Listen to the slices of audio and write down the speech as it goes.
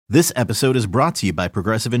This episode is brought to you by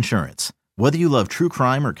Progressive Insurance. Whether you love true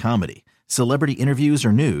crime or comedy, celebrity interviews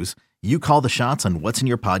or news, you call the shots on what's in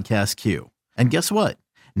your podcast queue. And guess what?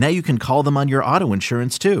 Now you can call them on your auto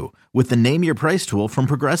insurance too with the Name Your Price tool from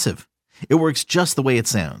Progressive. It works just the way it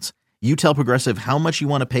sounds. You tell Progressive how much you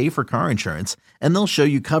want to pay for car insurance, and they'll show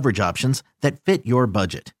you coverage options that fit your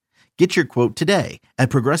budget. Get your quote today at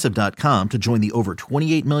Progressive.com to join the over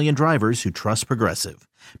 28 million drivers who trust Progressive.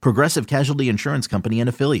 Progressive Casualty Insurance Company and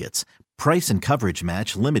Affiliates. Price and coverage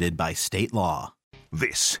match limited by state law.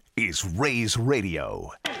 This is Rays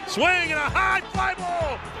Radio. Swing and a high fly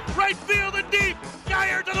ball. Right field and deep.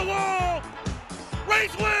 Geyer to the wall.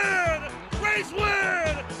 Rays win! Rays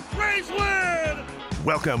win! Rays win!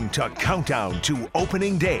 Welcome to Countdown to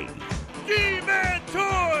Opening Day. G-Man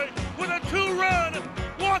Toy with a two-run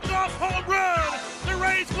walk-off home run. The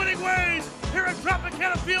Rays winning ways here at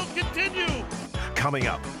Tropicana Field continue. Coming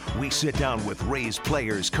up, we sit down with Rays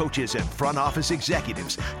players, coaches, and front office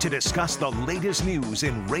executives to discuss the latest news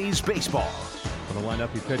in Rays baseball. On the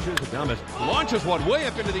lineup, he pitches. Adames launches one way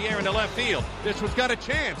up into the air into left field. This one's got a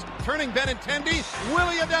chance. Turning Benintendi,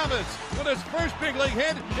 Willy Adames with his first big league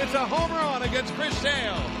hit. It's a home run against Chris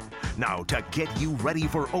Sale. Now, to get you ready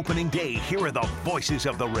for opening day, here are the voices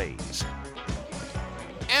of the Rays.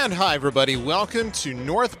 And hi, everybody. Welcome to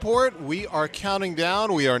Northport. We are counting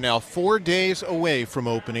down. We are now 4 days away from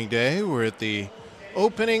opening day. We're at the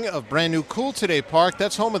opening of brand new Cool Today Park.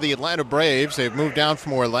 That's home of the Atlanta Braves. They've moved down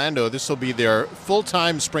from Orlando. This will be their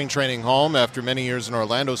full-time spring training home after many years in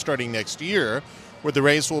Orlando starting next year, where the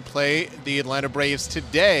Rays will play the Atlanta Braves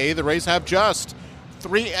today. The Rays have just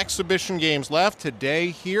 3 exhibition games left, today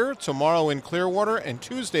here, tomorrow in Clearwater, and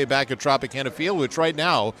Tuesday back at Tropicana Field, which right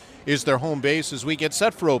now is their home base as we get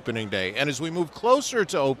set for opening day. And as we move closer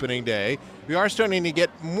to opening day, we are starting to get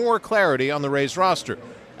more clarity on the Rays roster.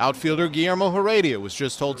 Outfielder Guillermo Heredia was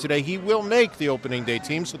just told today he will make the opening day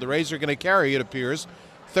team, so the Rays are going to carry, it appears,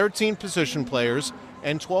 13 position players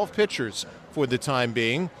and 12 pitchers for the time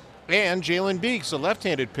being. And Jalen Beeks, a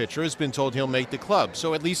left-handed pitcher, has been told he'll make the club.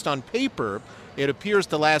 So at least on paper, it appears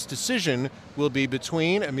the last decision will be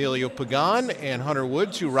between Emilio Pagan and Hunter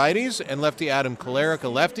Wood, 2 righties, and lefty Adam Kolarek, a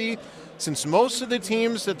lefty. Since most of the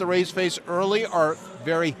teams that the Rays face early are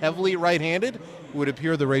very heavily right-handed, it would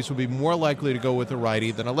appear the Rays will be more likely to go with a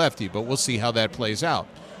righty than a lefty, but we'll see how that plays out.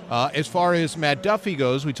 As far as Matt Duffy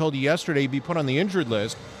goes, we told you yesterday he'd be put on the injured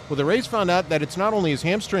list. Well, the Rays found out that it's not only his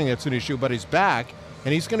hamstring that's an issue, but his back,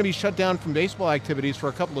 and he's going to be shut down from baseball activities for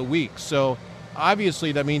a couple of weeks. So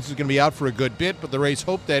obviously that means he's going to be out for a good bit, but the Rays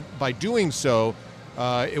hope that by doing so,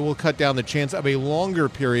 it will cut down the chance of a longer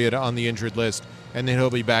period on the injured list, and then he'll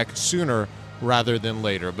be back sooner rather than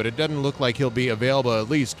later. But it doesn't look like he'll be available at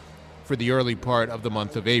least for the early part of the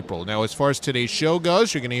month of April. Now, as far as today's show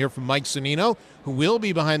goes, you're going to hear from Mike Zunino, who will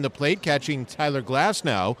be behind the plate catching Tyler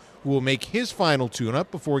Glasnow, who will make his final tune-up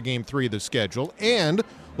before Game 3 of the schedule. And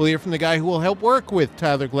we'll hear from the guy who will help work with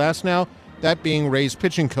Tyler Glasnow, that being Rays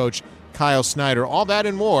pitching coach Kyle Snyder. All that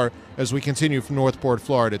and more as we continue from Northport,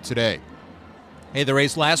 Florida today. Hey, the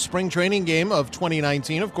Rays' last spring training game of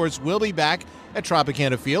 2019, of course, will be back at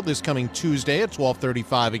Tropicana Field this coming Tuesday at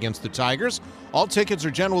 12:35 against the Tigers. All tickets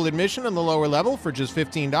are general admission in the lower level for just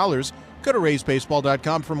 $15. Go to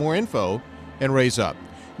RaysBaseball.com for more info and Rays Up.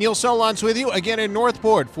 Neil Solondz with you again in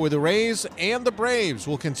Northport for the Rays and the Braves.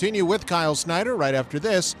 We'll continue with Kyle Snyder right after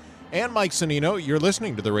this. And Mike Zunino, you're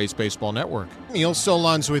listening to the Rays Baseball Network. Neil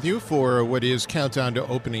Solondz with you for what is Countdown to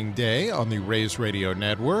Opening Day on the Rays Radio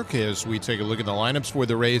Network. As we take a look at the lineups for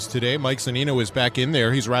the Rays today, Mike Zunino is back in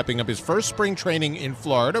there. He's wrapping up his first spring training in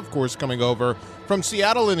Florida, of course, coming over from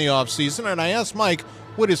Seattle in the offseason. And I asked Mike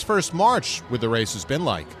what his first March with the Rays has been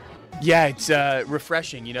like. Yeah, it's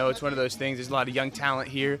refreshing. You know, it's one of those things. There's a lot of young talent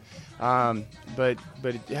here, but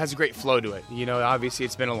it has a great flow to it. You know, obviously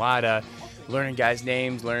it's been a lot of learning guys'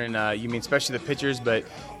 names, learning, especially the pitchers, but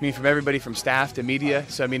from everybody from staff to media.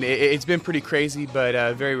 So, it's been pretty crazy,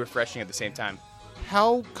 but very refreshing at the same time.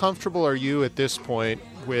 How comfortable are you at this point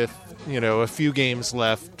with, a few games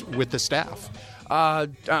left with the staff?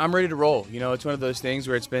 I'm ready to roll. It's one of those things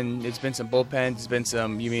where it's been some bullpens, it's been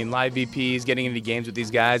some live VPs, getting into games with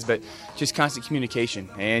these guys, but just constant communication.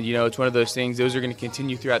 And it's one of those things. Those are going to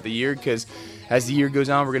continue throughout the year because as the year goes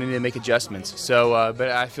on, we're going to need to make adjustments. So, but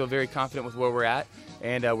I feel very confident with where we're at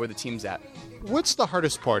and where the team's at. What's the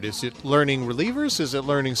hardest part? Is it learning relievers? Is it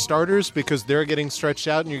learning starters because they're getting stretched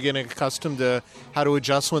out and you're getting accustomed to how to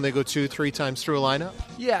adjust when they go 2-3 times through a lineup?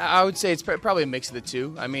 Yeah, I would say it's probably a mix of the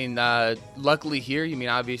two. I mean, luckily here,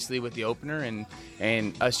 obviously with the opener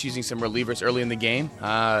and us using some relievers early in the game,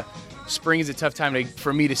 spring is a tough time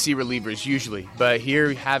for me to see relievers usually. But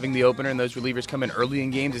here, having the opener and those relievers come in early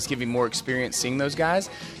in games is giving more experience seeing those guys.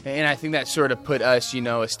 And I think that sort of put us,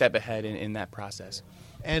 a step ahead in that process.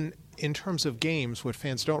 And in terms of games, what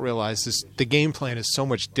fans don't realize is the game plan is so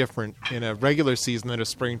much different in a regular season than a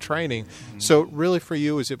spring training. Mm-hmm. So really for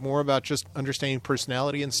you, is it more about just understanding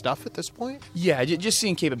personality and stuff at this point? Yeah, just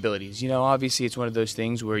seeing capabilities. Obviously it's one of those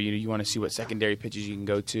things where you want to see what secondary pitches you can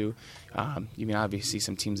go to. Obviously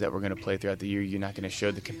some teams that we're going to play throughout the year, you're not going to show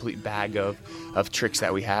the complete bag of tricks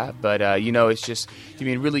that we have. But, it's just,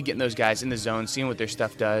 really getting those guys in the zone, seeing what their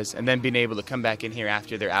stuff does, and then being able to come back in here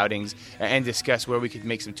after their outings and discuss where we could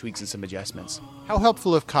make some tweaks and some adjustments. How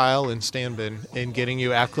helpful have Kyle and Stan been in getting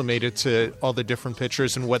you acclimated to all the different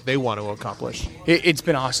pitchers and what they want to accomplish? It's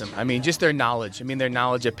been awesome. Just their knowledge. Their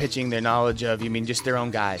knowledge of pitching, their knowledge of, just their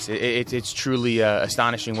own guys. It's truly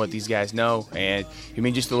astonishing what these guys know. And,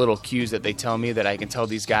 just the little cues that they tell me that I can tell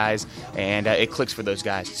these guys, and it clicks for those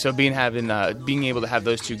guys. So being able to have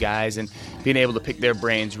those two guys and being able to pick their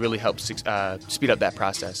brains really helps speed up that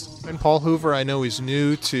process. And Paul Hoover, I know he's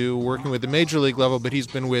new to working with the major league level, but he's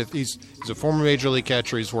a former major league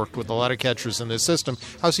catcher. He's worked with a lot of catchers in this system.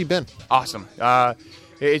 How's he been? Awesome.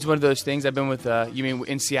 It's one of those things. I've been with,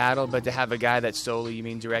 in Seattle, but to have a guy that's solely,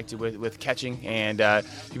 directed with catching and,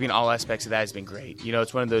 all aspects of that has been great.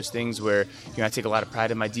 It's one of those things where, I take a lot of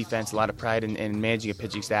pride in my defense, a lot of pride in managing a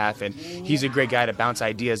pitching staff, and he's a great guy to bounce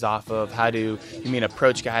ideas off of, how to,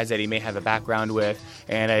 approach guys that he may have a background with,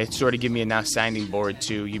 and it sort of give me a now sounding board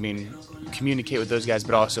to, communicate with those guys,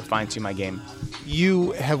 but also fine-tune my game.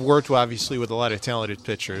 You have worked, obviously, with a lot of talented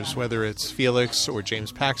pitchers, whether it's Felix or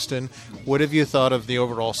James Paxton. What have you thought of the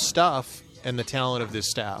overall stuff and the talent of this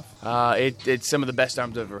staff? It's some of the best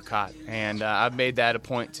arms I've ever caught, and I've made that a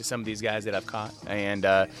point to some of these guys that I've caught, and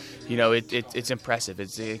it's impressive.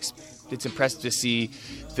 It's impressive to see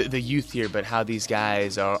the youth here, but how these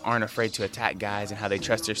guys aren't afraid to attack guys and how they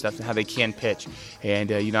trust their stuff and how they can pitch.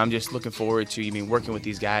 And, I'm just looking forward to, working with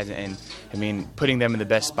these guys and, putting them in the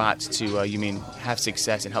best spots to, have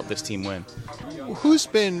success and help this team win. Who's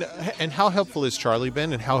been, and how helpful has Charlie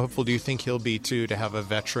been, and how helpful do you think he'll be, too, to have a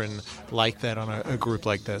veteran like that on a group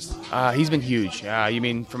like this? He's been huge.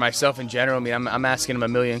 For myself in general, I'm asking him a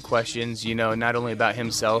million questions, not only about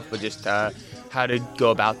himself, but just how to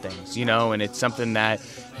go about things, and it's something that,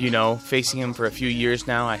 facing him for a few years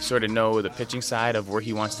now, I sort of know the pitching side of where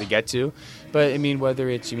he wants to get to. But, whether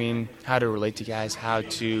it's, how to relate to guys, how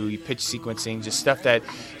to pitch sequencing, just stuff that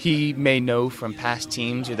he may know from past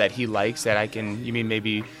teams or that he likes that I can,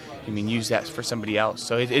 maybe use that for somebody else.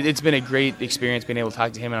 So it's been a great experience being able to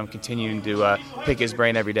talk to him, and I'm continuing to pick his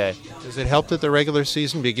brain every day. Does it help that the regular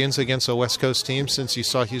season begins against a West Coast team since you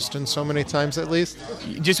saw Houston so many times at least?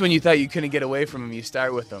 Just when you thought you couldn't get away from him, you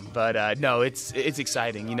start with them. But no, it's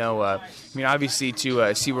exciting. Obviously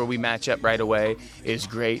to see where we match up right away is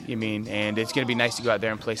great. And it's going to be nice to go out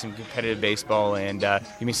there and play some competitive baseball and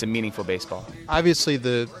some meaningful baseball. Obviously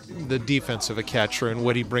the defense of a catcher and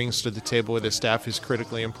what he brings to the table with his staff is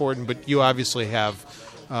critically important. But you obviously have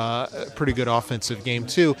a pretty good offensive game,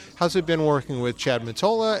 too. How's it been working with Chad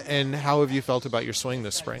Mottola, and how have you felt about your swing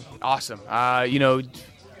this spring? Awesome. A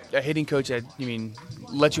hitting coach that,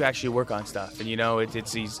 lets you actually work on stuff. And,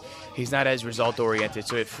 he's not as result-oriented,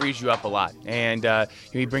 so it frees you up a lot. And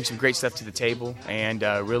he brings some great stuff to the table, and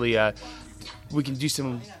really we can do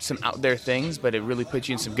some out there things, but it really puts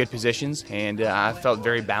you in some good positions. And I felt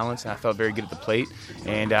very balanced, and I felt very good at the plate.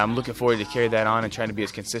 And I'm looking forward to carry that on and trying to be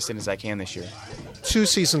as consistent as I can this year. 2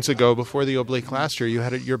 seasons ago, before the oblique last year, you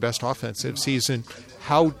had your best offensive season.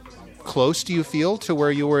 How close do you feel to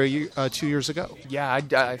where you were 2 years ago? Yeah,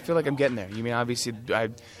 I feel like I'm getting there. Obviously,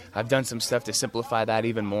 I've done some stuff to simplify that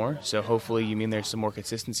even more. So hopefully, there's some more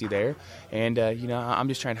consistency there. And I'm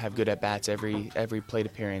just trying to have good at bats every plate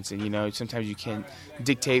appearance. And sometimes you can't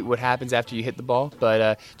dictate what happens after you hit the ball,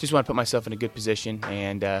 but just want to put myself in a good position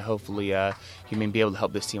and hopefully be able to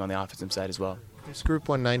help this team on the offensive side as well. This group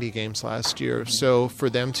won 90 games last year. So for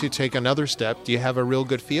them to take another step, do you have a real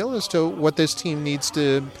good feel as to what this team needs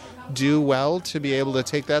to do well to be able to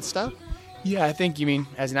take that step? Yeah, I think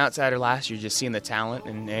as an outsider last year, just seeing the talent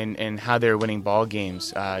and how they're winning ball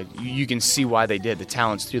games, you can see why they did. The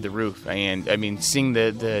talent's through the roof. And, seeing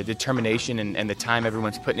the determination and the time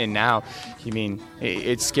everyone's putting in now,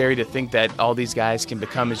 it's scary to think that all these guys can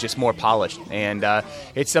become is just more polished. And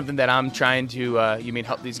it's something that I'm trying to,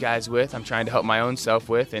 help these guys with. I'm trying to help my own self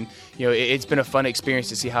with. And, it's been a fun experience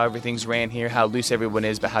to see how everything's ran here, how loose everyone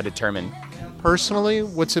is, but how determined. Personally,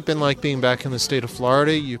 what's it been like being back in the state of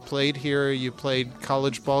Florida? You played here, you played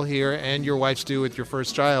college ball here, and your wife's due with your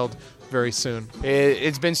first child very soon.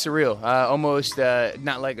 It's been surreal, almost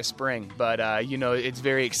not like a spring, but, it's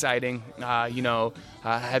very exciting.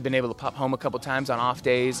 I've been able to pop home a couple times on off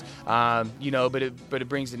days, but it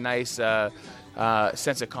brings a nice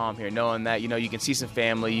sense of calm here, knowing that you can see some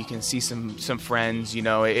family, you can see some friends.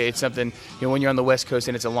 It's something when you're on the West Coast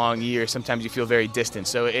and it's a long year, sometimes you feel very distant.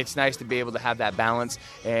 So it's nice to be able to have that balance,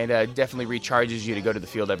 and definitely recharges you to go to the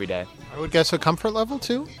field every day. I would guess a comfort level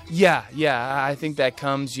too. Yeah, I think that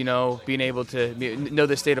comes being able to know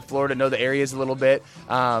the state of Florida, know the areas a little bit.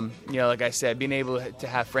 Like I said, being able to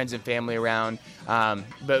have friends and family around.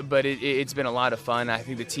 But it's been a lot of fun. I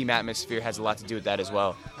think the team atmosphere has a lot to do with that as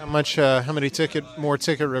well. How many more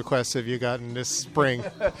ticket requests have you gotten this spring?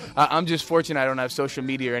 I'm just fortunate I don't have social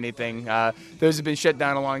media or anything. Those have been shut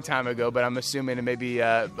down a long time ago, but I'm assuming it may be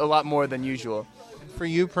a lot more than usual. For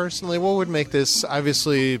you personally, what would make this,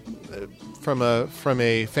 obviously, from a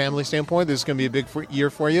family standpoint, this is going to be a big year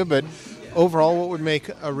for you, but overall, what would make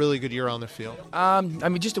a really good year on the field?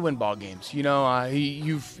 Just to win ball games.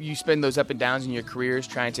 You spend those up and downs in your careers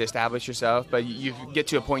trying to establish yourself, but you get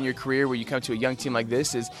to a point in your career where you come to a young team like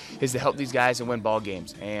this is to help these guys and win ball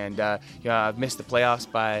games. And I've missed the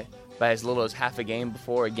playoffs by as little as half a game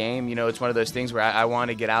before a game. It's one of those things where I want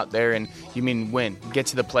to get out there and win, get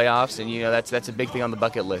to the playoffs, and that's a big thing on the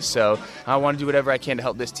bucket list. So I want to do whatever I can to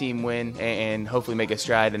help this team win and hopefully make a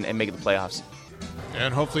stride and make it the playoffs.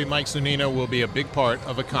 And hopefully Mike Zunino will be a big part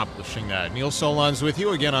of accomplishing that. Neil Solondz with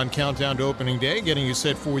you again on Countdown to Opening Day, getting you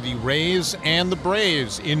set for the Rays and the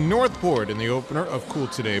Braves in Northport in the opener of Cool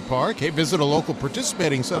Today Park. Hey, visit a local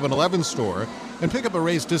participating 7-Eleven store and pick up a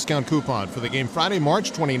Rays discount coupon for the game Friday,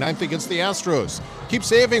 March 29th against the Astros. Keep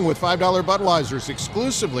saving with $5 Budweisers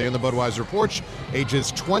exclusively in the Budweiser Porch.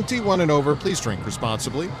 Ages 21 and over. Please drink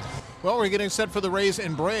responsibly. Well, we're getting set for the Rays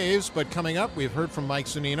and Braves, but coming up, we've heard from Mike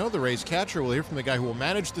Zunino, the Rays catcher. We'll hear from the guy who will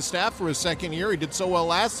manage the staff for his second year. He did so well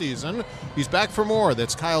last season. He's back for more.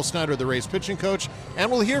 That's Kyle Snyder, the Rays pitching coach, and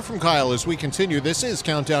we'll hear from Kyle as we continue. This is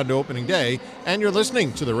Countdown to Opening Day, and you're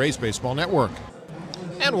listening to the Rays Baseball Network.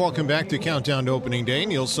 And welcome back to Countdown to Opening Day.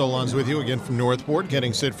 Neil Solondz with you again from Northport,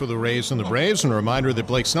 getting set for the Rays and the Braves. And a reminder that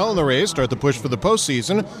Blake Snell and the Rays start the push for the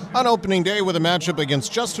postseason on Opening Day with a matchup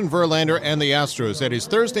against Justin Verlander and the Astros. That is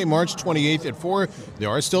Thursday, March 28th at 4. There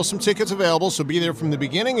are still some tickets available, so be there from the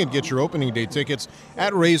beginning and get your Opening Day tickets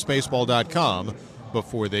at raysbaseball.com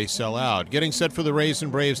before they sell out. Getting set for the Rays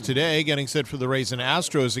and Braves today, getting set for the Rays and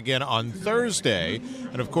Astros again on Thursday.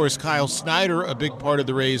 And, of course, Kyle Snyder, a big part of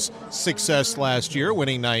the Rays' success last year,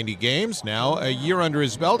 winning 90 games. Now a year under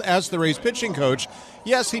his belt as the Rays pitching coach.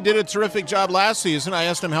 Yes, he did a terrific job last season. I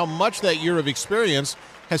asked him how much that year of experience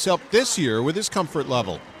has helped this year with his comfort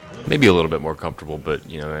level. Maybe a little bit more comfortable, but,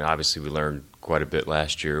 obviously we learned quite a bit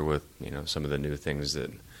last year with, some of the new things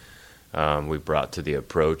that we brought to the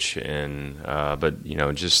approach, but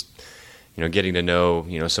getting to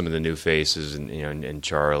know some of the new faces and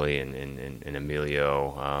Charlie and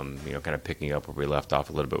Emilio, kind of picking up where we left off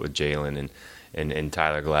a little bit with Jalen and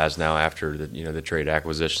Tyler Glasnow after the trade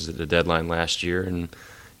acquisitions at the deadline last year, and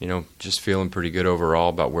just feeling pretty good overall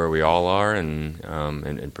about where we all are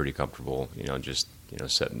and pretty comfortable,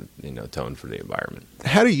 setting tone for the environment.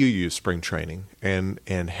 How do you use spring training,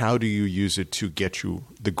 and how do you use it to get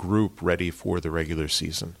the group ready for the regular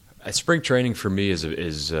season? Spring training for me is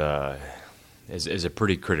a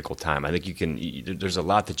pretty critical time. I think there's a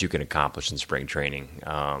lot that you can accomplish in spring training,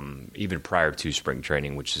 even prior to spring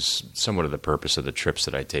training, which is somewhat of the purpose of the trips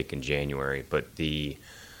that I take in January. But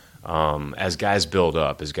as guys build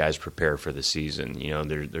up, as guys prepare for the season,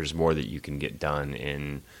 there's more that you can get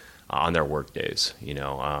done on their work days.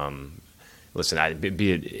 Listen,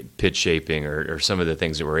 be it pitch shaping or some of the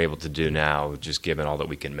things that we're able to do now, just given all that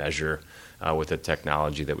we can measure with the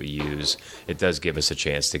technology that we use, it does give us a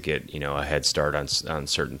chance to get a head start on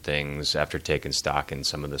certain things after taking stock in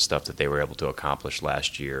some of the stuff that they were able to accomplish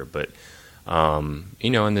last year. But and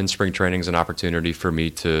then spring training is an opportunity for me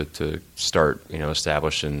to start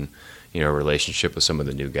establishing a relationship with some of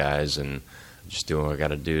the new guys and just doing what I got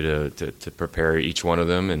to do to prepare each one of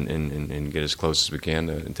them and get as close as we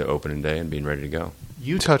can to opening day and being ready to go.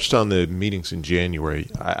 You touched on the meetings in January.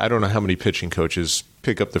 I don't know how many pitching coaches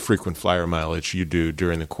pick up the frequent flyer mileage you do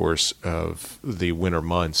during the course of the winter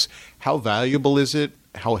months. How valuable is it?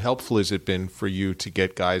 How helpful has it been for you to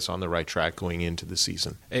get guys on the right track going into the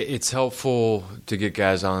season? It's helpful to get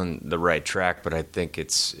guys on the right track, but I think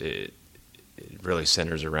it really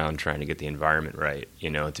centers around trying to get the environment right,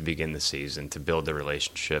 to begin the season, to build the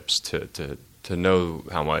relationships, to know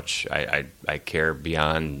how much I care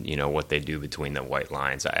beyond, what they do between the white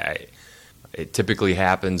lines. It typically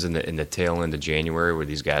happens in the tail end of January where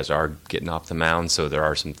these guys are getting off the mound, so there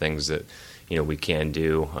are some things that we can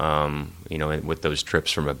do, with those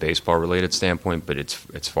trips from a baseball-related standpoint, but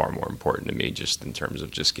it's far more important to me just in terms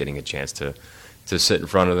of just getting a chance to sit in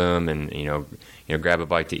front of them and, grab a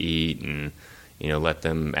bite to eat and, let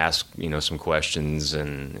them ask, some questions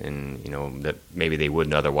and that maybe they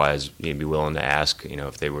wouldn't otherwise be willing to ask,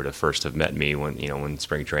 if they were to first have met me when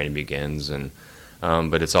spring training begins.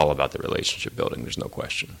 But it's all about the relationship building. There's no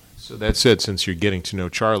question. So that said, since you're getting to know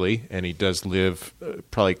Charlie, and he does live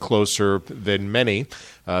probably closer than many,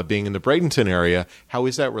 being in the Bradenton area, how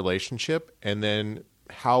is that relationship? And then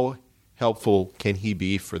how helpful can he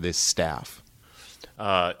be for this staff?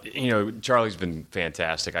 Charlie's been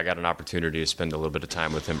fantastic. I got an opportunity to spend a little bit of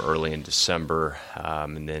time with him early in December.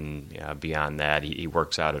 And then beyond that, he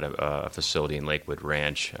works out at a facility in Lakewood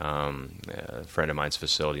Ranch, a friend of mine's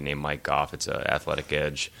facility named Mike Goff. It's an Athletic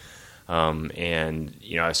Edge.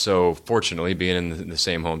 So fortunately, being in the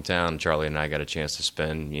same hometown, Charlie and I got a chance to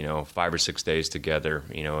spend, 5 or 6 days together,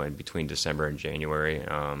 in between December and January,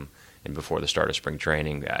 and before the start of spring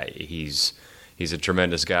training. He's a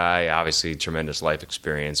tremendous guy, obviously tremendous life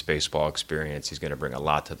experience, baseball experience. He's going to bring a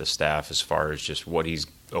lot to the staff as far as just what he's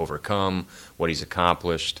overcome, what he's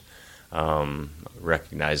accomplished,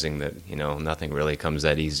 recognizing that, nothing really comes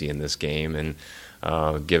that easy in this game. And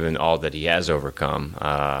given all that he has overcome,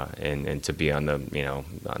 and to be on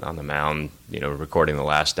the mound, recording the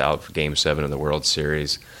last out for Game 7 of the World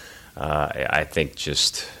Series, I think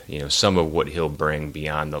just some of what he'll bring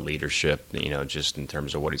beyond the leadership, just in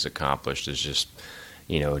terms of what he's accomplished is just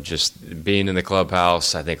being in the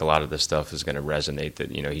clubhouse. I think a lot of this stuff is going to resonate.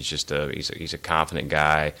 That he's just he's a confident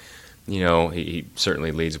guy. He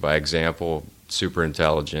certainly leads by example. Super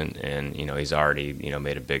intelligent, and he's already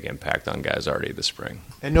made a big impact on guys already this spring.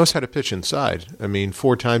 And knows how to pitch inside. I mean,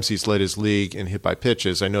 4 times he's led his league in hit by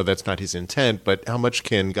pitches. I know that's not his intent, but how much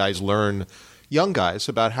can guys learn, young guys,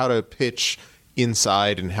 about how to pitch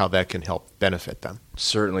inside and how that can help benefit them?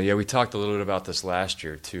 Certainly, yeah. We talked a little bit about this last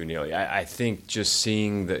year too, Neil. I think just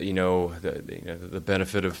seeing the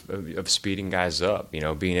benefit of speeding guys up,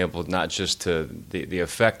 being able not just to the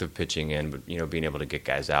effect of pitching in, but being able to get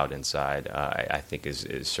guys out inside. I think is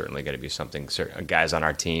certainly going to be something. Guys on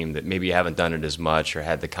our team that maybe haven't done it as much or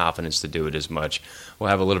had the confidence to do it as much will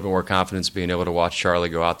have a little bit more confidence being able to watch Charlie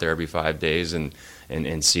go out there every 5 days and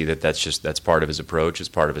see that's part of his approach, it's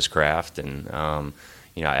part of his craft, and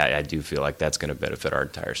I do feel like that's going to benefit our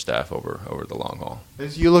entire staff over the long haul.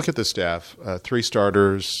 As you look at the staff, 3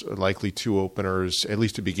 starters, likely 2 openers, at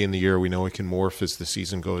least to begin the year. We know it can morph as the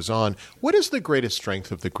season goes on. What is the greatest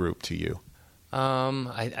strength of the group to you?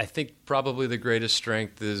 I think probably the greatest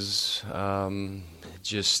strength is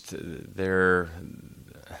just their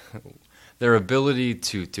ability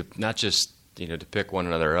to not just to pick one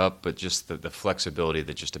another up, but just the flexibility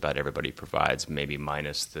that just about everybody provides, maybe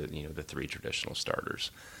minus the 3 traditional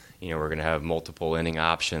starters. We're going to have multiple inning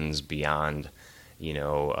options beyond,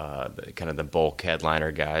 the bulk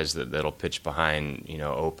headliner guys that'll pitch behind,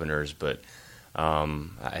 openers. But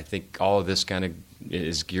I think all of this kind of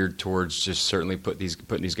is geared towards just certainly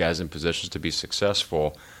putting these guys in positions to be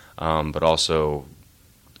successful, but also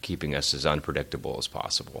keeping us as unpredictable as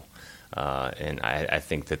possible. And I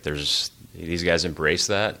think that these guys embrace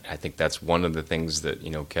that. I think that's one of the things that,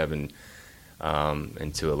 Kevin,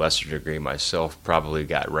 and to a lesser degree myself, probably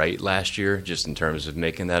got right last year, just in terms of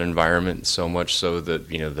making that environment so much so that,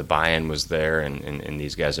 the buy-in was there and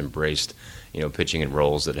these guys embraced, pitching in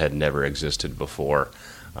roles that had never existed before.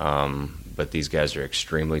 But these guys are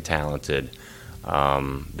extremely talented.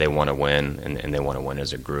 They want to win, and they want to win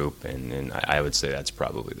as a group, and I would say that's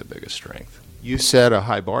probably the biggest strength. You set a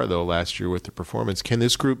high bar, though, last year with the performance. Can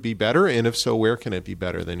this group be better? And if so, where can it be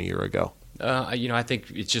better than a year ago? I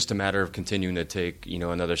think it's just a matter of continuing to take,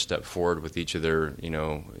 another step forward with each of their,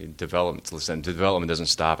 developments. Listen, development doesn't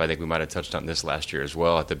stop. I think we might have touched on this last year as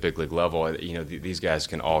well at the big league level. These guys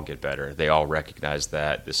can all get better. They all recognize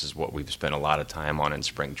that. This is what we've spent a lot of time on in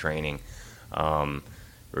spring training.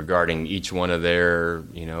 Regarding each one of their,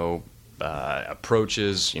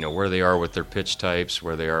 approaches, where they are with their pitch types,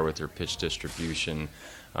 where they are with their pitch distribution.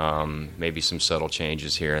 Maybe some subtle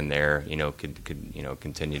changes here and there, could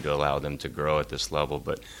continue to allow them to grow at this level.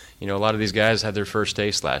 But a lot of these guys had their first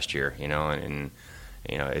taste last year, and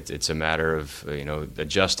it's a matter of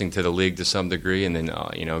adjusting to the league to some degree, and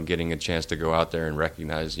then getting a chance to go out there and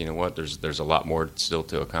recognize there's a lot more still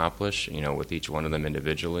to accomplish with each one of them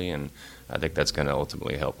individually, and I think that's going to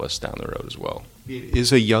ultimately help us down the road as well. It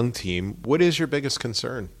is a young team. What is your biggest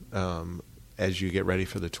concern as you get ready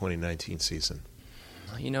for the 2019 season?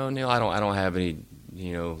 Neil, I don't have any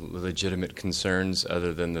legitimate concerns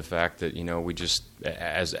other than the fact that we just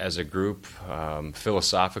as a group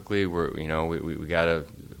philosophically we gotta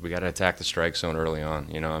attack the strike zone early on.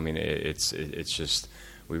 It's just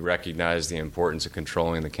we recognize the importance of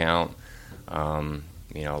controlling the count. A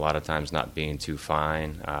lot of times not being too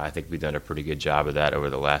fine. I think we've done a pretty good job of that over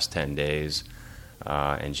the last 10 days,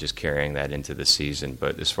 and just carrying that into the season.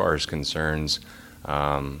 But as far as concerns,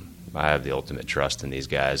 I have the ultimate trust in these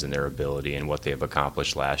guys and their ability and what they have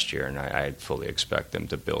accomplished last year, and I fully expect them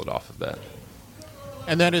to build off of that.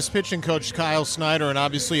 And that is pitching coach Kyle Snyder, and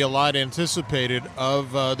obviously a lot anticipated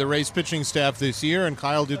of the Rays pitching staff this year, and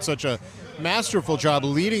Kyle did such a masterful job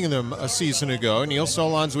leading them a season ago. Neil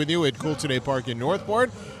Solondz with you at Cool Today Park in Northport,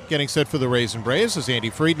 getting set for the Rays and Braves as Andy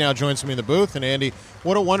Freed now joins me in the booth. And Andy,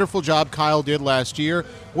 what a wonderful job Kyle did last year.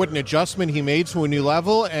 What an adjustment he made to a new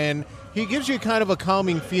level, and he gives you kind of a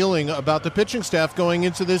calming feeling about the pitching staff going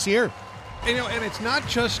into this year. And it's not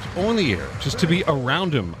just on the air, just to be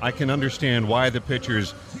around him. I can understand why the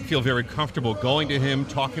pitchers feel very comfortable going to him,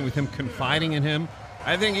 talking with him, confiding in him.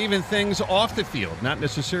 I think even things off the field, not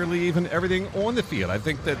necessarily even everything on the field. I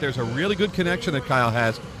think that there's a really good connection that Kyle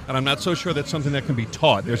has, and I'm not so sure that's something that can be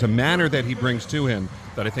taught. There's a manner that he brings to him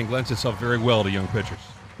that I think lends itself very well to young pitchers.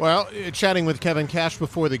 Well, chatting with Kevin Cash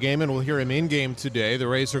before the game, and we'll hear him in-game today. The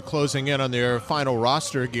Rays are closing in on their final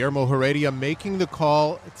roster. Guillermo Heredia making the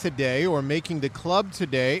call today, or making the club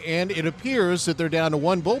today, and it appears that they're down to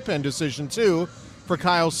one bullpen decision, too, for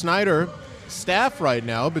Kyle Snyder staff right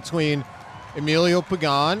now, between Emilio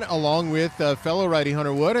Pagan, along with fellow righty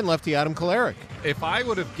Hunter Wood, and lefty Adam Kolarek. If I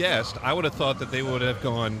would have guessed, I would have thought that they would have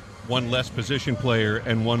gone one less position player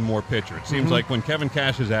and one more pitcher. It seems like when Kevin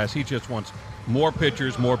Cash is asked, he just wants more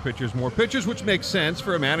pitchers, which makes sense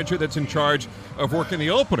for a manager that's in charge of working the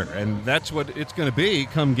opener, and that's what it's going to be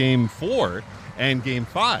come Game 4 and Game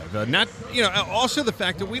 5. Also the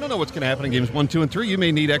fact that we don't know what's going to happen in Games 1, 2, and 3. You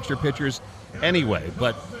may need extra pitchers anyway,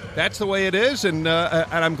 but that's the way it is, and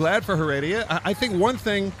I'm glad for Heredia. I think one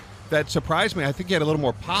thing that surprised me, I think he had a little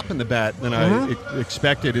more pop in the bat than I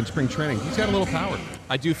expected in spring training. He's got a little power.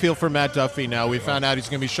 I do feel for Matt Duffy now. We found out he's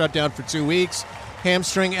going to be shut down for 2 weeks.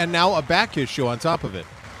 Hamstring, and now a back issue on top of it.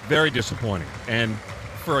 Very disappointing. And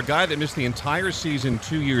for a guy that missed the entire season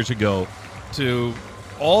 2 years ago, to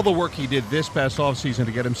all the work he did this past offseason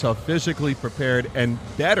to get himself physically prepared and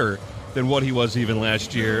better than what he was even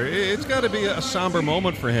last year, it's got to be a somber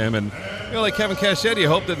moment for him. And like Kevin Cash said, you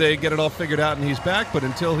hope that they get it all figured out and he's back, but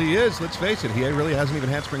until he is, let's face it, he really hasn't even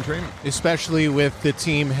had spring training. Especially with the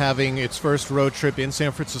team having its first road trip in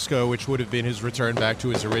San Francisco, which would have been his return back to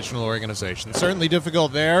his original organization. Certainly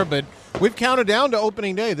difficult there, but we've counted down to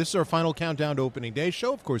opening day. This is our final countdown to opening day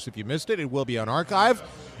show. Of course, if you missed it, it will be on archive,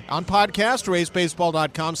 on podcast,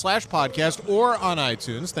 raysbaseball.com/podcast, or on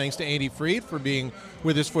iTunes. Thanks to Andy Freed for being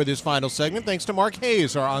with us for this final segment. Thanks to Mark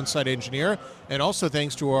Hayes, our on-site engineer, and also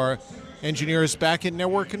thanks to our engineers back at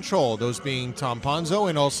Network Control, those being Tom Ponzo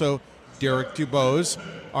and also Derek Dubose.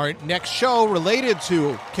 Our next show related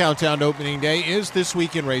to Countdown to Opening Day is This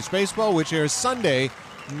Week in Rays Baseball, which airs Sunday,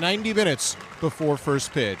 90 minutes before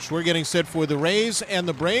first pitch. We're getting set for the Rays and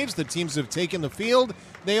the Braves. The teams have taken the field.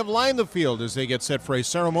 They have lined the field as they get set for a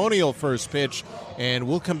ceremonial first pitch, and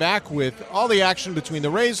we'll come back with all the action between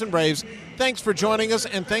the Rays and Braves. Thanks for joining us,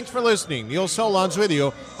 and thanks for listening. Neil Solondz with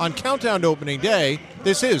you on Countdown to Opening Day.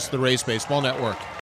 This is the Rays Baseball Network.